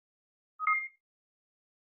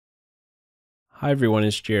Hi everyone,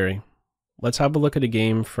 it's Jerry. Let's have a look at a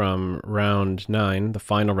game from round 9, the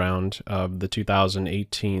final round of the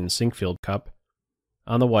 2018 Sinquefield Cup.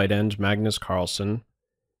 On the white end, Magnus Carlsen,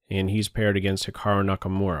 and he's paired against Hikaru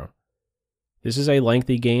Nakamura. This is a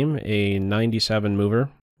lengthy game, a 97 mover,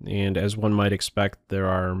 and as one might expect, there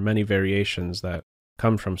are many variations that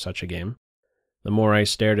come from such a game. The more I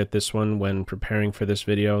stared at this one when preparing for this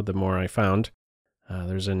video, the more I found.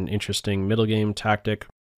 There's an interesting middle game tactic.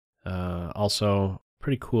 Also,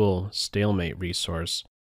 pretty cool stalemate resource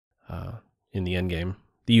in the endgame,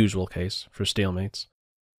 the usual case for stalemates.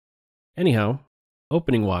 Anyhow,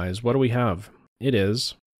 opening-wise, what do we have? It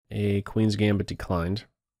is a Queen's Gambit declined,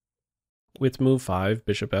 with move 5,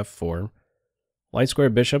 bishop f4. Light square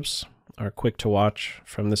bishops are quick to watch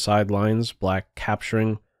from the sidelines, black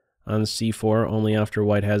capturing on c4 only after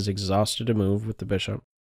white has exhausted a move with the bishop.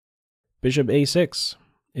 Bishop a6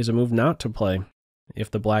 is a move not to play if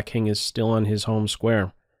the black king is still on his home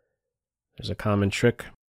square. There's a common trick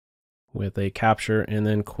with a capture and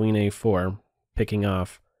then queen a4, picking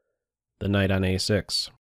off the knight on a6.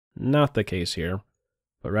 Not the case here,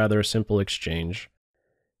 but rather a simple exchange.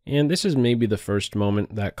 And this is maybe the first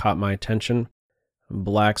moment that caught my attention.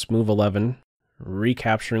 Black's move 11,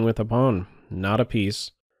 recapturing with a pawn, not a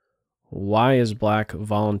piece. Why is black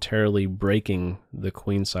voluntarily breaking the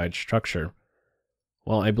queenside structure?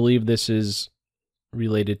 Well, I believe this is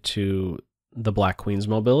related to the black queen's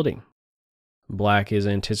mobility. Black is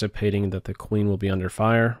anticipating that the queen will be under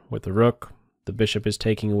fire with the rook. The bishop is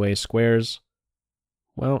taking away squares.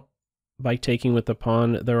 Well, by taking with the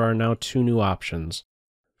pawn, there are now two new options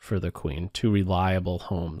for the queen, two reliable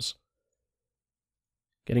homes.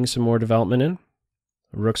 Getting some more development in.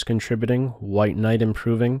 Rook's contributing, white knight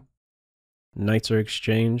improving. Knights are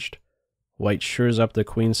exchanged. White shores up the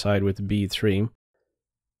queenside with b3.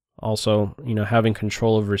 Also, having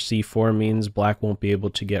control over c4 means black won't be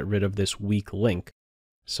able to get rid of this weak link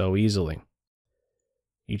so easily.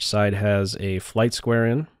 Each side has a flight square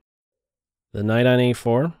in. The knight on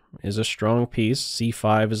a4 is a strong piece.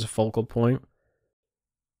 c5 is a focal point.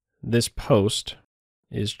 This post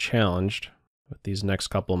is challenged with these next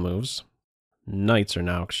couple moves. Knights are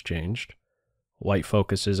now exchanged. White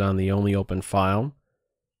focuses on the only open file.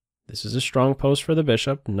 This is a strong post for the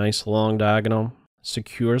bishop. Nice long diagonal.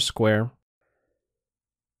 Secure square.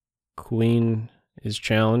 Queen is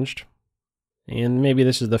challenged. And maybe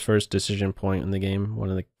this is the first decision point in the game,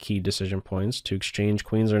 one of the key decision points, to exchange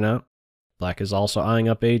queens or not. Black is also eyeing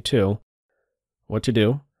up a2. What to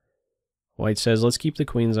do? White says, let's keep the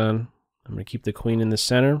queens on. I'm going to keep the queen in the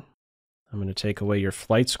center. I'm going to take away your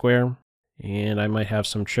flight square, and I might have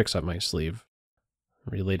some tricks up my sleeve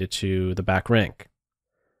related to the back rank.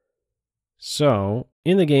 So,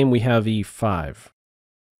 in the game we have e5.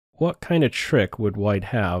 What kind of trick would white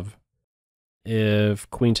have if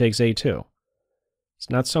queen takes a2? It's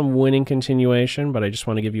not some winning continuation, but I just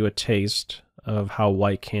want to give you a taste of how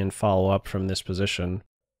white can follow up from this position.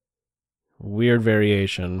 Weird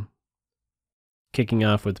variation. Kicking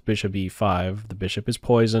off with bishop e5. The bishop is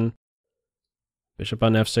poisoned. Bishop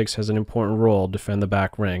on f6 has an important role, defend the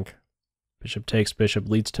back rank. Bishop takes, bishop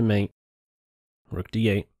leads to mate. Rook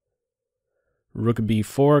d8. Rook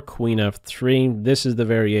b4, queen f3. This is the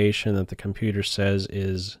variation that the computer says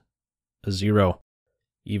is a 0,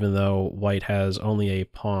 even though white has only a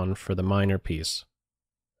pawn for the minor piece.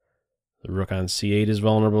 The rook on c8 is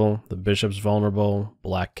vulnerable, the bishop's vulnerable,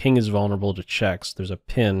 black king is vulnerable to checks. There's a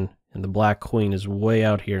pin, and the black queen is way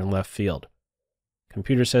out here in left field.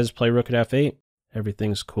 Computer says play rook at f8,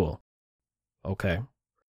 everything's cool. Okay.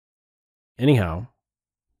 Anyhow,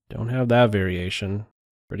 don't have that variation.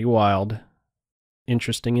 Pretty wild.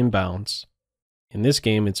 Interesting imbalance. In this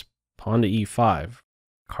game, it's pawn to e5.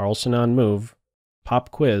 Carlsen on move.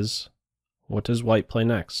 Pop quiz. What does white play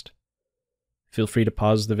next? Feel free to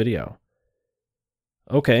pause the video.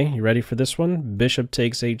 Okay, you ready for this one? Bishop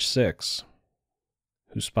takes h6.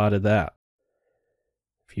 Who spotted that?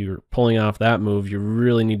 If you're pulling off that move, you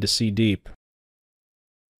really need to see deep.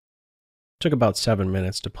 Took about 7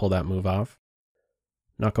 minutes to pull that move off.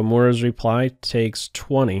 Nakamura's reply takes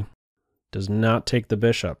 20. Does not take the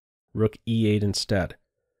bishop. Rook e8 instead.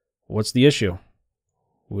 What's the issue?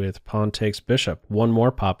 With pawn takes bishop. One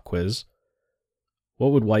more pop quiz.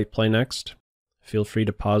 What would white play next? Feel free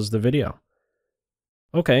to pause the video.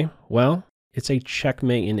 Okay, well, it's a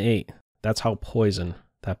checkmate in 8. That's how poisoned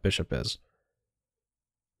that bishop is.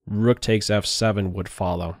 Rook takes f7 would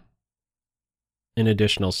follow. An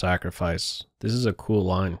additional sacrifice. This is a cool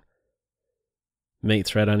line. Mate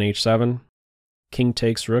threat on h7. King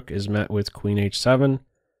takes rook is met with queen h7,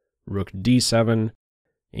 rook d7,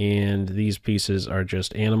 and these pieces are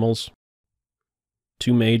just animals.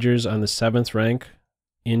 Two majors on the 7th rank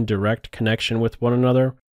in direct connection with one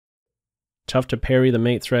another. Tough to parry the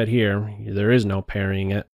mate threat here. There is no parrying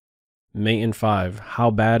it. Mate in 5. How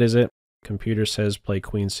bad is it? Computer says play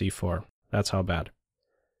queen c4. That's how bad.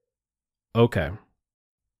 Okay.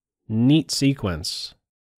 Neat sequence.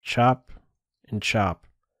 Chop and chop.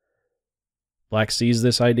 Black sees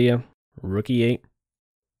this idea. Rook e8.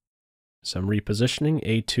 Some repositioning.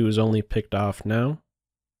 a2 is only picked off now.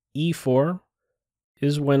 e4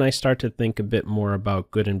 is when I start to think a bit more about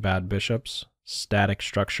good and bad bishops. Static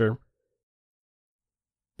structure.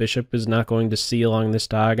 Bishop is not going to see along this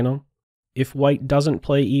diagonal. If white doesn't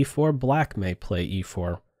play e4, black may play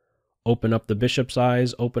e4. Open up the bishop's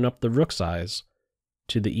eyes, open up the rook's eyes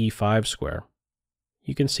to the e5 square.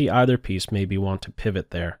 You can see either piece maybe want to pivot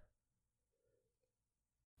there.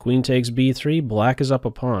 Queen takes b3, black is up a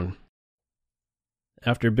pawn.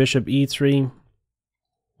 After bishop e3,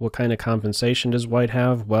 what kind of compensation does white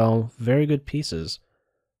have? Well, very good pieces.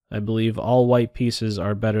 I believe all white pieces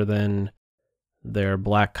are better than their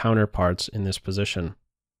black counterparts in this position.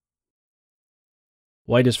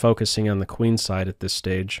 White is focusing on the queen side at this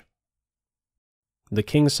stage. The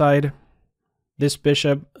king side, this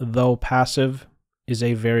bishop, though passive, is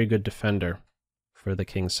a very good defender for the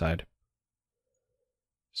king side.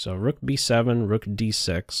 So rook b7, rook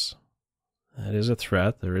d6. That is a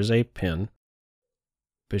threat. There is a pin.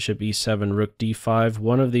 Bishop e7, rook d5.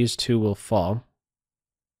 One of these two will fall.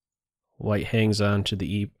 White hangs on to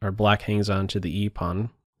the black hangs on to the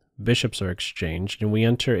e-pawn. Bishops are exchanged, and we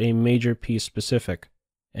enter a major piece specific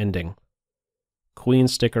ending.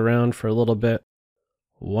 Queens stick around for a little bit.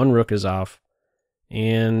 One rook is off,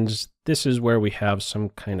 and this is where we have some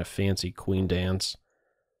kind of fancy queen dance.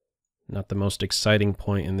 Not the most exciting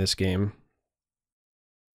point in this game.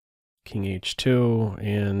 King h2,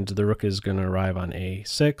 and the rook is going to arrive on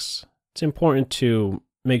a6. It's important to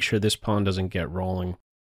make sure this pawn doesn't get rolling.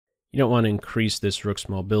 You don't want to increase this rook's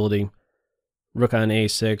mobility. Rook on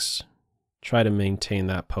a6, try to maintain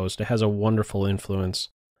that post. It has a wonderful influence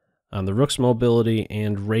on the rook's mobility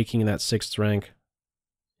and raking that 6th rank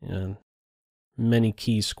and many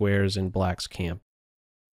key squares in black's camp.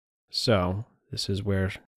 So this is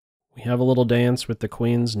where we have a little dance with the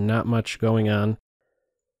queens, not much going on.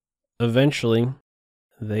 Eventually,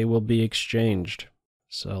 they will be exchanged.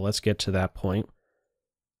 So let's get to that point.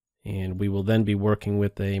 And we will then be working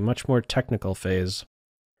with a much more technical phase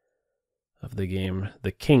of the game.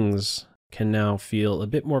 The kings can now feel a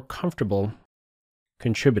bit more comfortable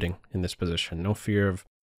contributing in this position. No fear of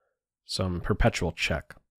some perpetual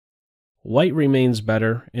check. White remains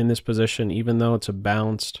better in this position, even though it's a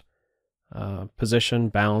balanced position,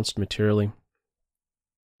 balanced materially.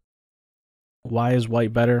 Why is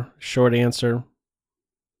white better? Short answer,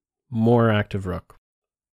 more active rook.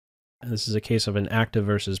 This is a case of an active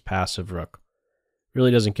versus passive rook. Really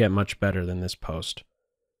doesn't get much better than this post.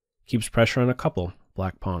 Keeps pressure on a couple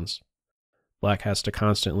black pawns. Black has to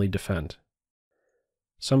constantly defend.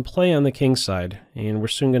 Some play on the king side, and we're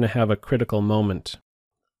soon going to have a critical moment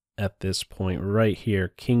at this point right here.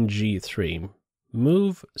 King g3.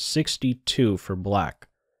 Move 62 for black.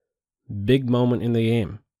 Big moment in the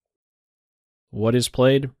game. What is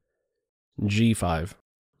played? g5.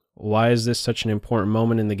 Why is this such an important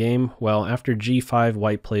moment in the game? Well, after g5,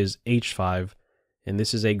 white plays h5, and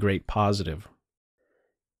this is a great positive.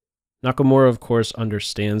 Nakamura, of course,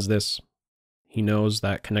 understands this. He knows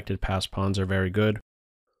that connected pass pawns are very good.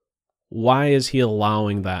 Why is he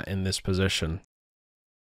allowing that in this position?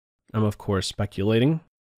 I'm, of course, speculating.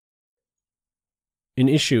 An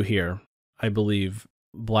issue here, I believe,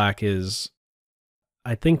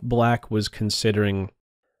 I think black was considering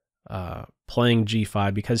playing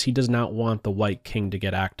g5 because he does not want the white king to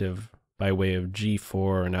get active by way of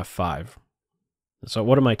g4 and f5. So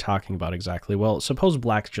what am I talking about exactly? Well, suppose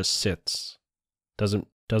black just sits,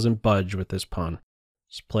 doesn't budge with this pawn,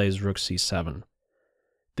 just plays rook c7.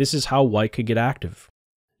 This is how white could get active.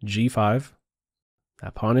 g5,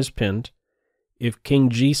 that pawn is pinned. If king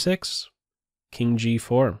g6, king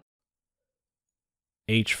g4,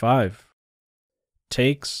 h5,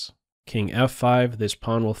 takes, king f5, this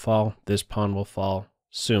pawn will fall, this pawn will fall.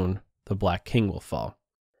 Soon, the black king will fall.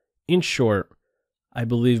 In short, I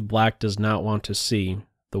believe black does not want to see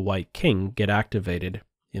the white king get activated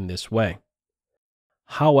in this way.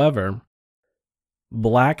 However,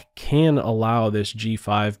 black can allow this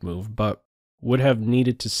g5 move, but would have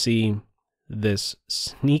needed to see this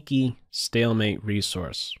sneaky stalemate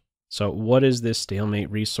resource. So what is this stalemate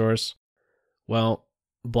resource? Well,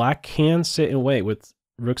 black can sit and wait with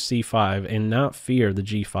rook c5 and not fear the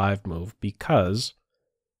g5 move because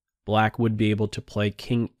black would be able to play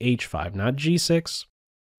king h5, not g6,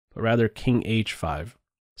 but rather king h5,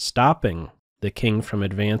 stopping the king from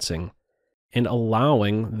advancing and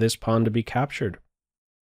allowing this pawn to be captured.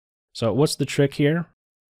 So what's the trick here?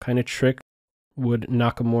 What kind of trick would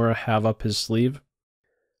Nakamura have up his sleeve?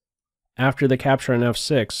 After the capture on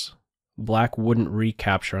f6, black wouldn't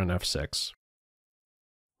recapture on f6.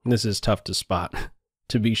 This is tough to spot,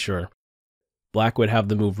 to be sure. Black would have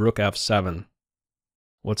the move rook f7.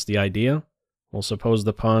 What's the idea? Well, suppose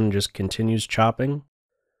the pawn just continues chopping.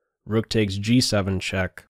 Rook takes g7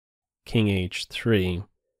 check, king h3,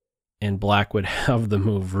 and black would have the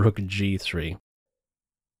move rook g3.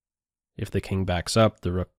 If the king backs up,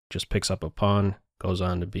 the rook just picks up a pawn, goes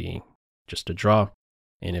on to be just a draw.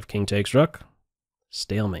 And if king takes rook,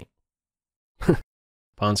 stalemate.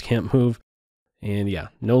 Pawns can't move. And yeah,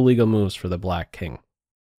 no legal moves for the black king.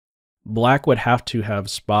 Black would have to have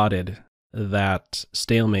spotted that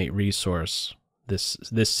stalemate resource, this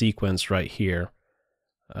sequence right here,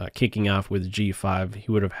 kicking off with g5.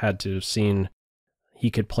 He would have had to have seen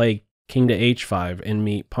he could play king to h5 and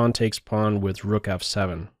meet pawn takes pawn with rook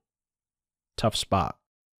f7. Tough spot.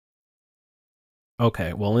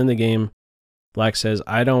 Okay, well in the game, black says,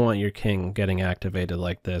 I don't want your king getting activated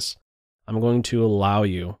like this. I'm going to allow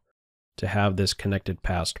you to have this connected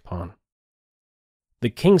passed pawn. The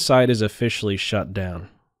king side is officially shut down.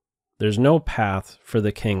 There's no path for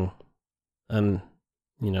the king on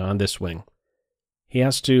this wing. He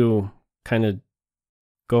has to kind of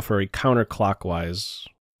go for a counterclockwise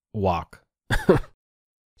walk.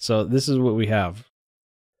 So this is what we have.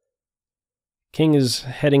 King is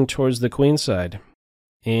heading towards the queen side.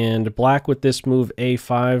 And black with this move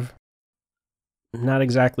a5, not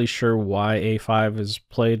exactly sure why a5 is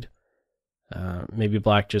played. Maybe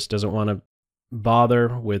black just doesn't want to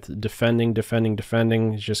bother with defending.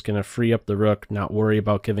 He's just going to free up the rook, not worry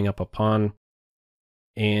about giving up a pawn.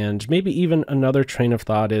 And maybe even another train of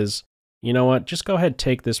thought is, you know what, just go ahead,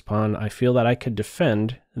 take this pawn. I feel that I could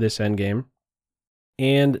defend this endgame.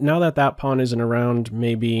 And now that that pawn isn't around,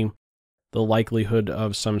 maybe the likelihood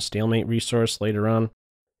of some stalemate resource later on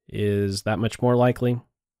is that much more likely.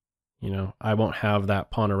 I won't have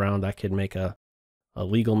that pawn around. I could make a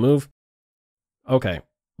legal move. Okay,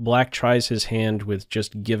 black tries his hand with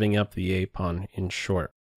just giving up the a pawn in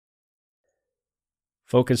short.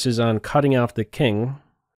 Focuses on cutting off the king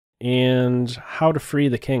and how to free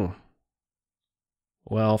the king.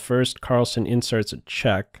 Well, first Carlsen inserts a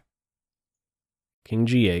check, king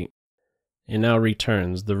g8, and now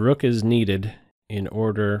returns. The rook is needed in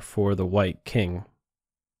order for the white king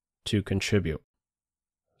to contribute.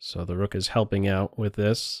 So the rook is helping out with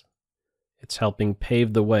this. It's helping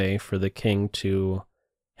pave the way for the king to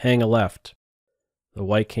hang a left. The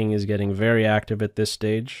white king is getting very active at this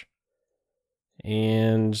stage.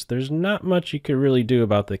 And there's not much you could really do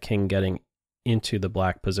about the king getting into the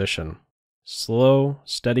black position. Slow,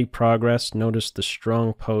 steady progress. Notice the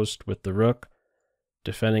strong post with the rook.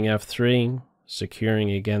 Defending f3, securing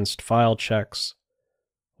against file checks.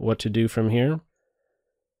 What to do from here?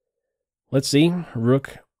 Let's see.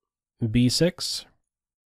 Rook b6,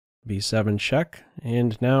 b7 check,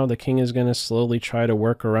 and now the king is going to slowly try to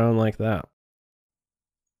work around like that.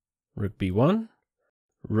 Rook b1,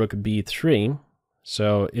 rook b3.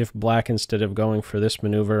 So if black, instead of going for this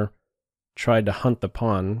maneuver, tried to hunt the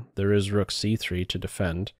pawn, there is rook c3 to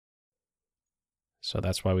defend. So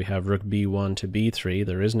that's why we have rook b1 to b3.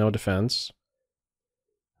 There is no defense.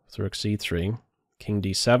 With rook c3, king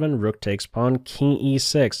d7, rook takes pawn, king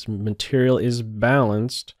e6. Material is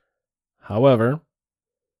balanced. However,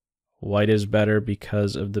 white is better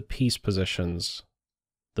because of the piece positions.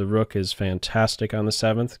 The rook is fantastic on the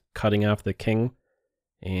 7th, cutting off the king.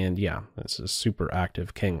 And yeah, this is a super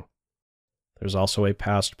active king. There's also a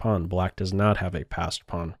passed pawn. Black does not have a passed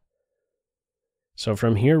pawn. So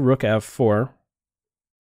from here, rook f4.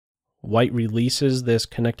 White releases this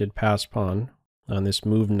connected passed pawn on this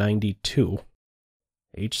move 92.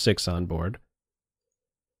 h6 on board.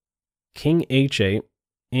 King h8.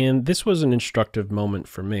 And this was an instructive moment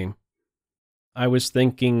for me. I was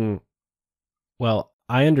thinking, well,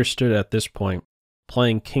 I understood at this point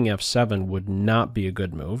playing king f7 would not be a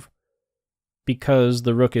good move because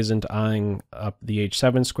the rook isn't eyeing up the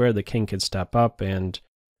h7 square. The king could step up, and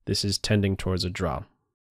this is tending towards a draw.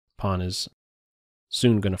 Pawn is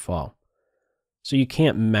soon going to fall. So you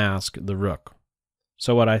can't mask the rook.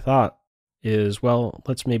 So what I thought is, well,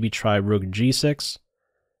 let's maybe try rook g6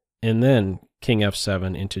 and then king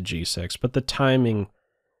f7 into g6. But the timing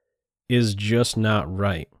is just not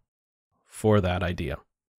right for that idea.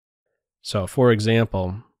 So, for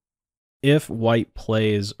example, if white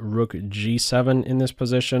plays rook g7 in this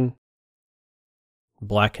position,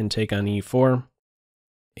 black can take on e4.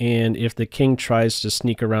 And if the king tries to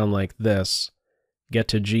sneak around like this, get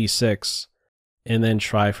to g6, and then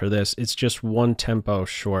try for this, it's just one tempo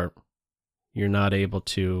short. You're not able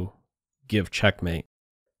to give checkmate.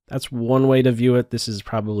 That's one way to view it. This is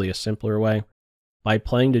probably a simpler way. By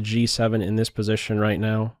playing to g7 in this position right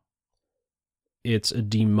now, it's a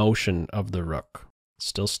demotion of the rook.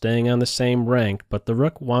 Still staying on the same rank, but the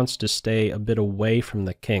rook wants to stay a bit away from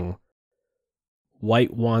the king.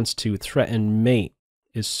 White wants to threaten mate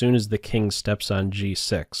as soon as the king steps on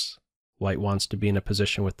g6. White wants to be in a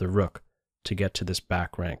position with the rook to get to this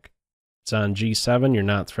back rank. It's on g7, you're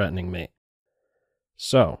not threatening mate.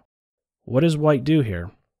 So, what does white do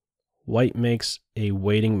here? White makes a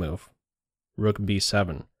waiting move. Rook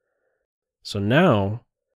b7. So now,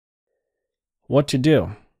 what to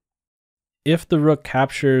do? If the rook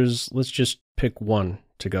captures, let's just pick one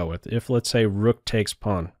to go with. If, let's say, rook takes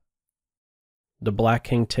pawn, the black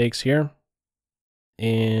king takes here,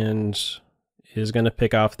 and is going to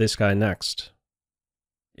pick off this guy next.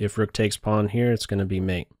 If rook takes pawn here, it's going to be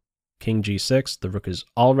mate. King g6, the rook is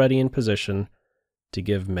already in position to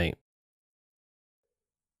give mate.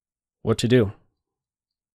 What to do?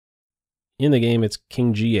 In the game, it's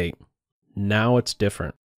king g8. Now it's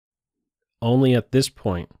different. Only at this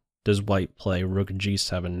point does white play rook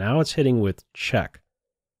g7. Now it's hitting with check.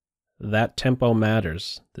 That tempo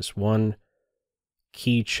matters. This one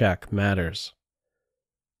key check matters.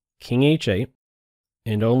 King h8,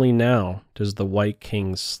 and only now does the white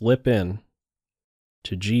king slip in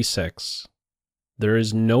to g6. There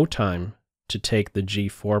is no time to take the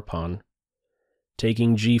g4 pawn.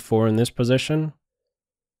 Taking g4 in this position,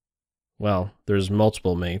 well, there's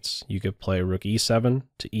multiple mates. You could play rook e7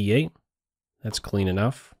 to e8. That's clean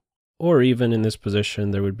enough. Or even in this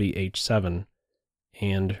position, there would be h7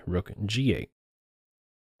 and rook g8.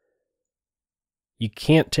 You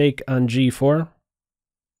can't take on g4.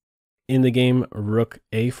 In the game, rook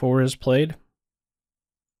a4 is played.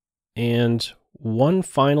 And one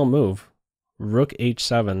final move, rook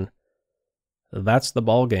h7. That's the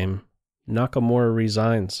ball game. Nakamura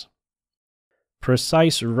resigns.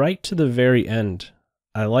 Precise right to the very end.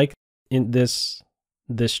 I like in this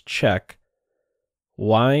check.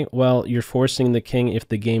 Why? Well, you're forcing the king, if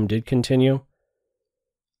the game did continue,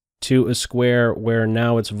 to a square where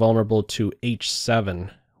now it's vulnerable to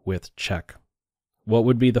h7 with check. What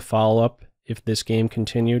would be the follow-up if this game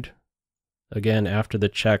continued? Again, after the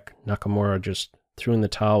check, Nakamura just threw in the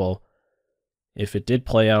towel. If it did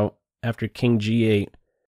play out after king g8,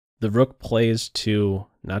 the rook plays to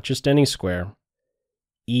not just any square,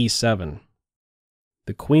 e7.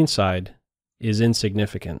 The queenside is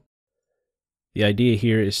insignificant. The idea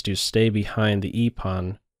here is to stay behind the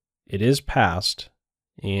e-pawn. It is passed,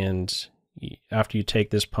 and after you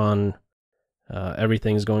take this pawn,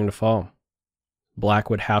 everything is going to fall. Black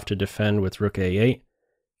would have to defend with rook a8,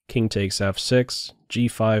 king takes f6,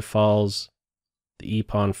 g5 falls, the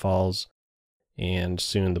e-pawn falls, and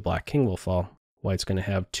soon the black king will fall. White's going to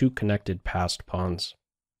have two connected passed pawns.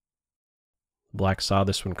 Black saw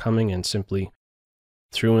this one coming and simply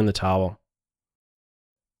threw in the towel.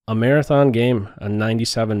 A marathon game, a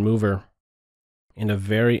 97 mover, and a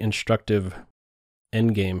very instructive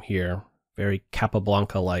endgame here. Very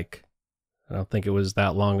Capablanca-like. I don't think it was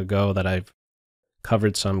that long ago that I've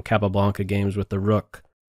covered some Capablanca games with the rook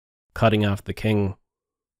cutting off the king.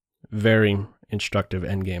 Very instructive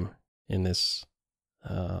endgame in this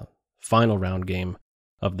final round game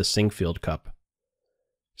of the Sinquefield Cup.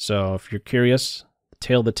 So if you're curious,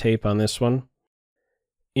 tail the tape on this one.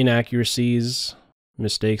 Inaccuracies,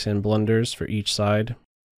 mistakes, and blunders for each side.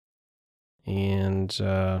 And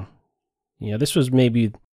yeah, this was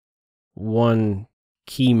maybe one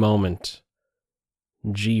key moment.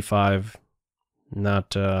 G5,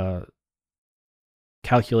 not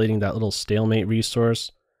calculating that little stalemate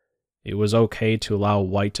resource. It was okay to allow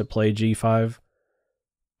white to play G5,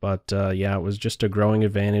 but yeah, it was just a growing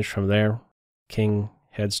advantage from there. King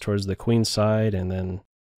heads towards the queen side, and then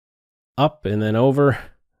up, and then over,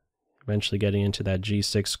 eventually getting into that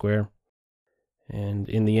G6 square, and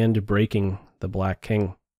in the end breaking the black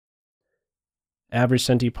king. Average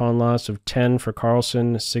centi-pawn loss of 10 for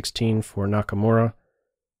Carlsen, 16 for Nakamura.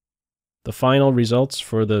 The final results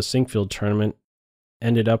for the Sinquefield tournament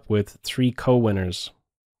ended up with 3 co-winners: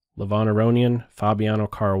 Levon Aronian, Fabiano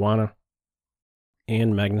Caruana,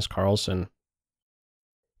 and Magnus Carlsen.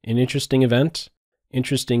 An interesting event,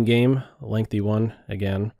 interesting game, a lengthy one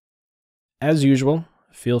again. As usual,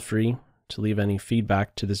 feel free to leave any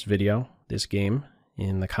feedback to this video, this game,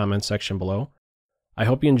 in the comment section below. I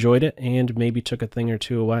hope you enjoyed it and maybe took a thing or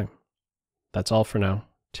two away. That's all for now.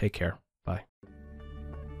 Take care.